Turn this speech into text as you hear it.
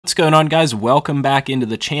What's going on, guys? Welcome back into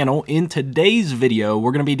the channel. In today's video,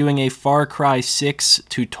 we're going to be doing a Far Cry 6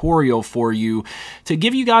 tutorial for you to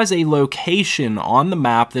give you guys a location on the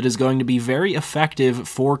map that is going to be very effective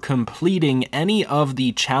for completing any of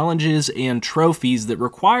the challenges and trophies that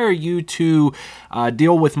require you to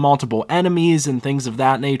deal with multiple enemies and things of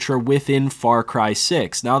that nature within Far Cry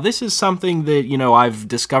 6. Now, this is something that, I've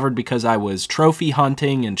discovered because I was trophy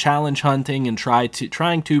hunting and challenge hunting and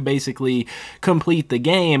trying to basically complete the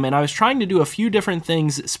game. And I was trying to do a few different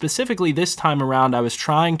things. Specifically this time around, I was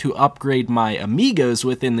trying to upgrade my amigos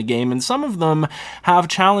within the game, and some of them have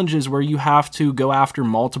challenges where you have to go after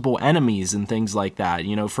multiple enemies and things like that.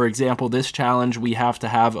 For example, this challenge, we have to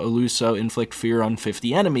have Eluso inflict fear on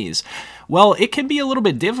 50 enemies. Well, it can be a little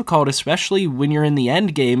bit difficult, especially when you're in the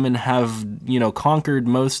end game and have, conquered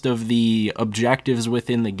most of the objectives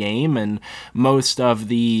within the game and most of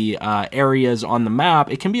the areas on the map.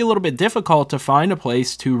 It can be a little bit difficult to find a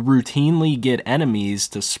place to routinely get enemies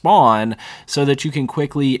to spawn so that you can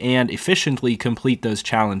quickly and efficiently complete those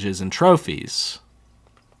challenges and trophies.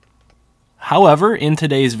 However, in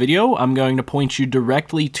today's video, I'm going to point you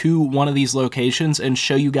directly to one of these locations and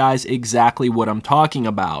show you guys exactly what I'm talking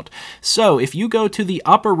about. So, if you go to the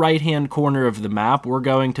upper right-hand corner of the map, we're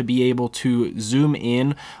going to be able to zoom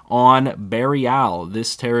in on Burial,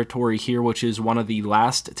 this territory here, which is one of the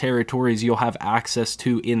last territories you'll have access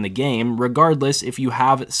to in the game. Regardless, if you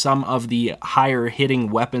have some of the higher hitting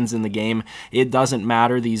weapons in the game, it doesn't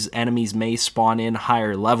matter. These enemies may spawn in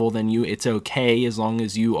higher level than you. It's okay as long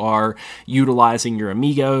as you are utilizing your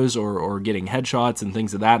amigos or getting headshots and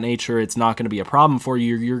things of that nature. It's not going to be a problem for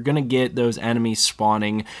you. You're going to get those enemies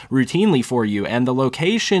spawning routinely for you, and the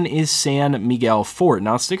location is San Miguel Fort.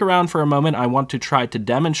 Now stick around for a moment. I want to try to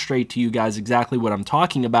demonstrate to you guys exactly what I'm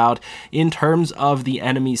talking about in terms of the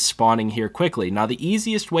enemies spawning here quickly. Now the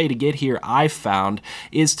easiest way to get here, I've found,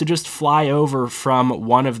 is to just fly over from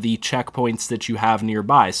one of the checkpoints that you have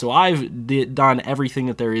nearby. So I've done everything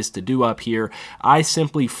that there is to do up here. I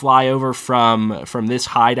simply fly over from this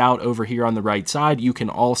hideout over here on the right side. You can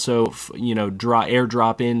also,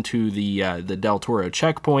 airdrop into the Del Toro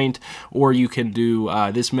checkpoint, or you can do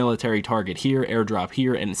this military target here, airdrop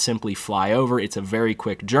here, and simply fly over. It's a very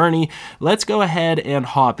quick journey. Let's go ahead and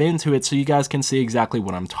hop into it so you guys can see exactly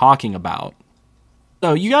what I'm talking about.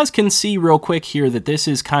 So you guys can see real quick here that this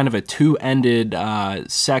is kind of a two-ended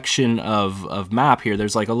section of map here.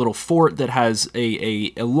 There's like a little fort that has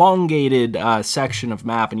a elongated section of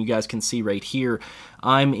map, and you guys can see right here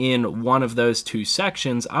I'm in one of those two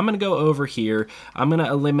sections. I'm going to go over here. I'm going to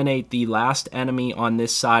eliminate the last enemy on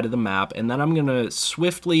this side of the map, and then I'm going to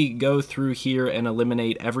swiftly go through here and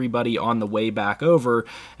eliminate everybody on the way back over.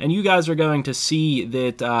 And you guys are going to see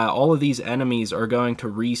that all of these enemies are going to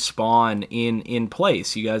respawn in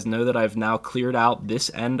place. You guys know that I've now cleared out this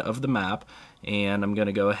end of the map, and I'm going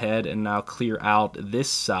to go ahead and now clear out this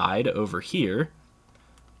side over here.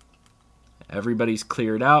 Everybody's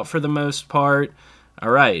cleared out for the most part.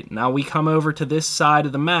 Alright, now we come over to this side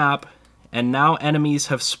of the map, and now enemies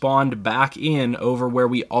have spawned back in over where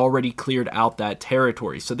we already cleared out that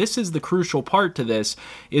territory. So this is the crucial part to this,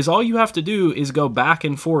 is all you have to do is go back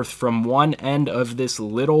and forth from one end of this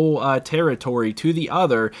little territory to the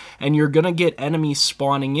other, and you're going to get enemies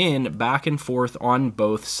spawning in back and forth on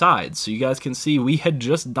both sides. So you guys can see we had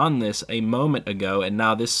just done this a moment ago, and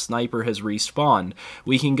now this sniper has respawned.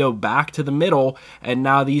 We can go back to the middle, and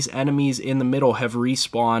now these enemies in the middle have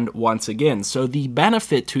respawned once again. So the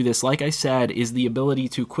benefit to this, like I said, is the ability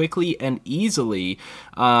to quickly and easily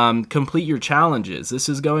complete your challenges. This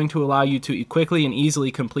is going to allow you to quickly and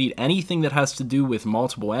easily complete anything that has to do with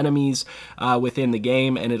multiple enemies within the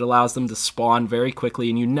game, and it allows them to spawn very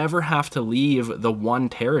quickly, and you never have to leave the one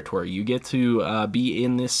territory. You get to be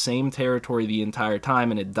in this same territory the entire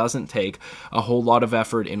time, and it doesn't take a whole lot of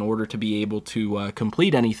effort in order to be able to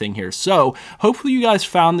complete anything here. So hopefully you guys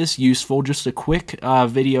found this useful. Just a quick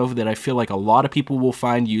video that I feel like a lot of people will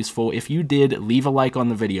find useful. If you did, leave a like on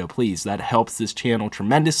the video, please. That helps this channel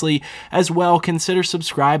tremendously. As well, consider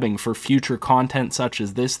subscribing for future content such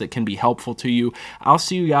as this that can be helpful to you. I'll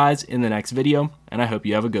see you guys in the next video, and I hope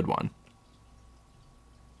you have a good one.